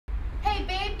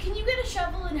can you get a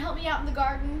shovel and help me out in the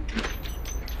garden?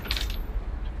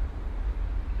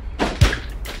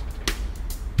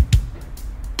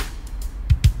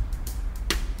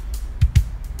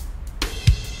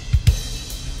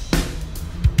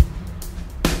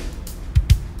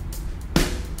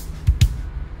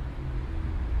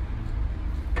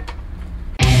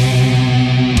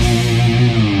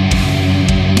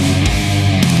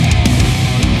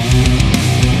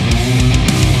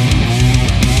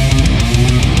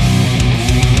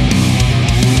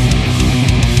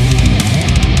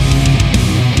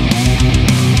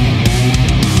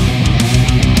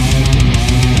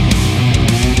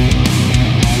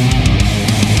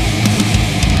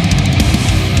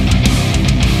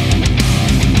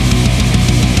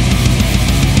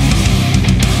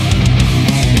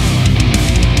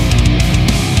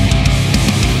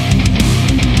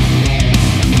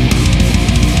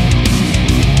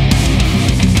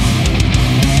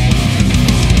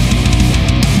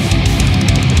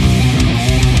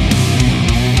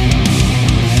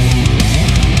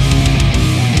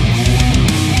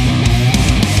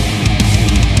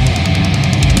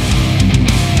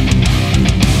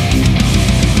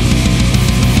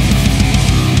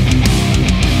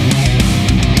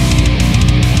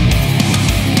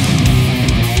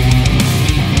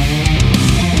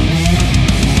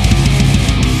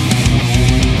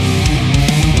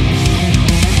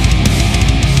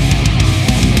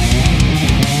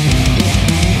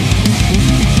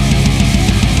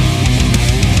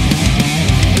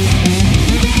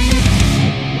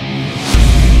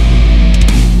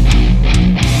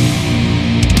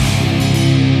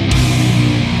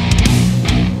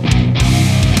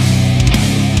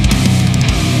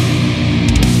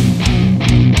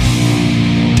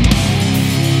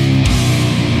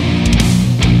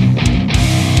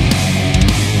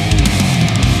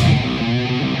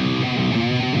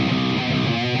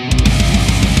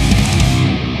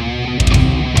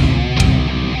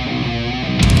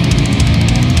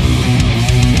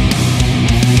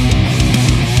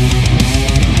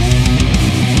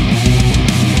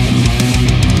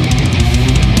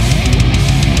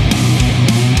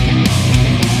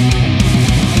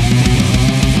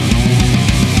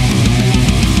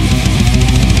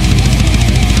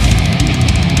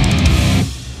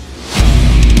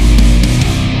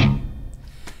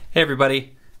 Hey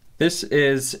everybody, this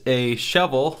is a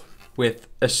shovel with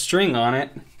a string on it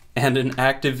and an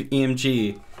active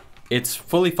EMG. It's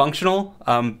fully functional,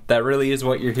 that really is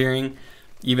what you're hearing.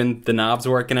 Even the knobs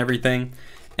work and everything.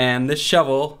 And this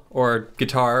shovel, or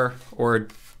guitar, or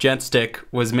Djent stick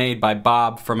was made by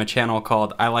Bob from a channel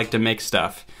called I Like to Make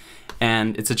Stuff.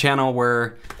 And it's a channel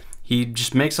where he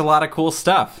just makes a lot of cool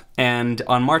stuff. And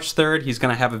on March 3rd, he's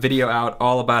gonna have a video out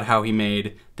all about how he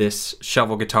made this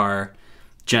shovel guitar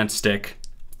Djent stick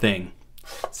thing.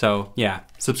 So yeah,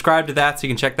 subscribe to that so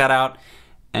you can check that out,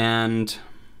 and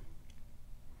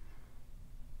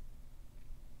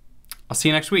I'll see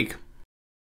you next week.